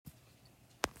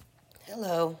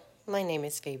Hello, my name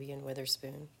is Fabian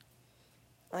Witherspoon.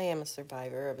 I am a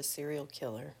survivor of a serial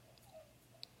killer.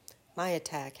 My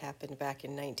attack happened back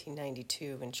in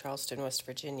 1992 in Charleston, West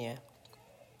Virginia.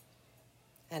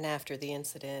 And after the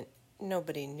incident,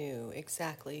 nobody knew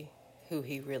exactly who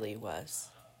he really was.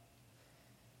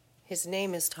 His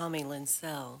name is Lynn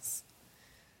Sells,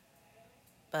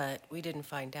 but we didn't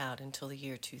find out until the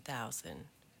year 2000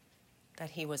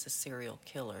 that he was a serial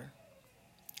killer,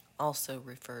 also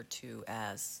referred to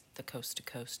as the Coast to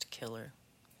Coast Killer.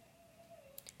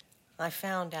 I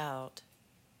found out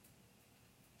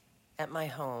at my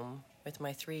home with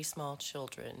my 3 small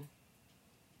children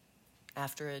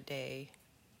after a day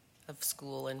of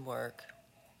school and work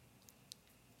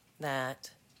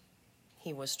that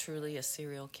he was truly a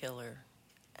serial killer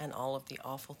and all of the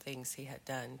awful things he had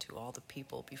done to all the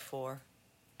people before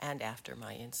and after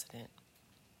my incident.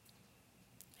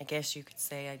 I guess you could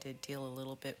say I did deal a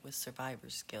little bit with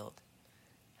survivor's guilt.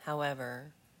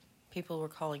 However, people were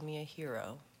calling me a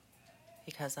hero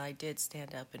because I did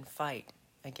stand up and fight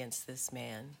against this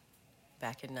man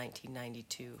back in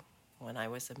 1992 when I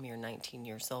was a mere 19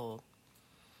 years old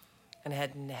and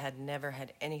had never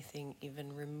had anything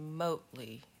even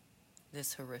remotely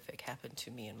this horrific happen to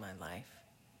me in my life.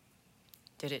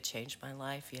 Did it change my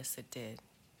life? Yes, it did.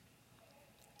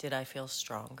 Did I feel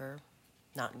stronger?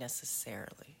 Not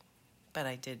necessarily, but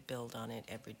I did build on it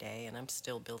every day, and I'm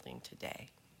still building today.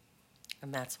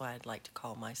 And that's why I'd like to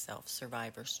call myself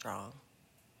Survivor Strong.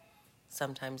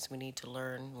 Sometimes we need to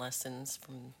learn lessons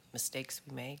from mistakes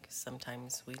we make.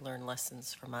 Sometimes we learn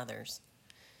lessons from others,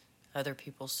 other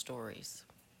people's stories.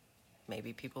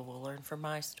 Maybe people will learn from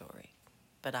my story,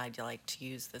 but I'd like to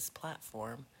use this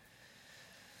platform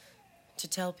to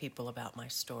tell people about my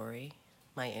story,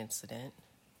 my incident,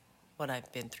 what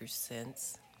I've been through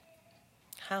since,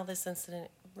 how this incident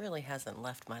really hasn't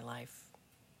left my life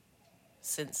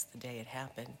since the day it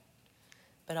happened,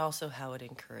 but also how it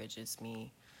encourages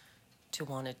me to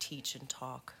want to teach and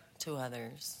talk to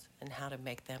others and how to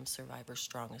make them survivor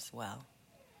strong as well.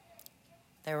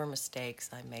 There were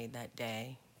mistakes I made that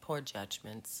day, poor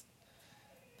judgments,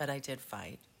 but I did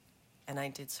fight, and I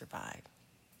did survive,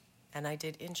 and I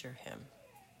did injure him,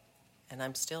 and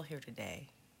I'm still here today,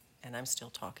 and I'm still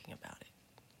talking about it.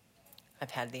 I've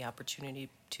had the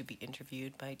opportunity to be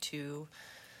interviewed by 2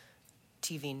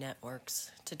 TV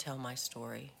networks to tell my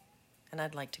story, and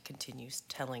I'd like to continue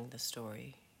telling the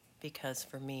story because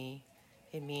for me,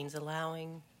 it means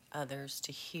allowing others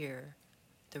to hear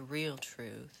the real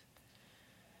truth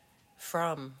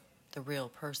from the real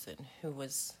person who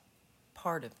was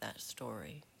part of that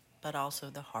story, but also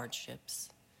the hardships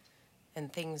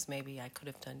and things maybe I could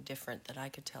have done different that I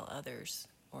could tell others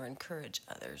or encourage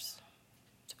others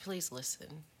to please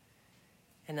listen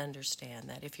and understand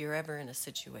that if you're ever in a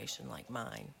situation like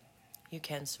mine, you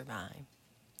can survive.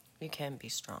 You can be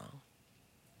strong.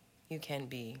 You can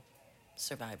be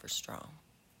survivor strong.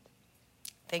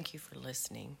 Thank you for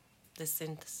listening. This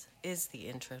is the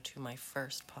intro to my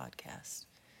first podcast,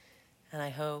 and I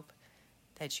hope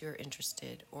that you're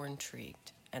interested or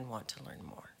intrigued and want to learn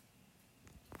more.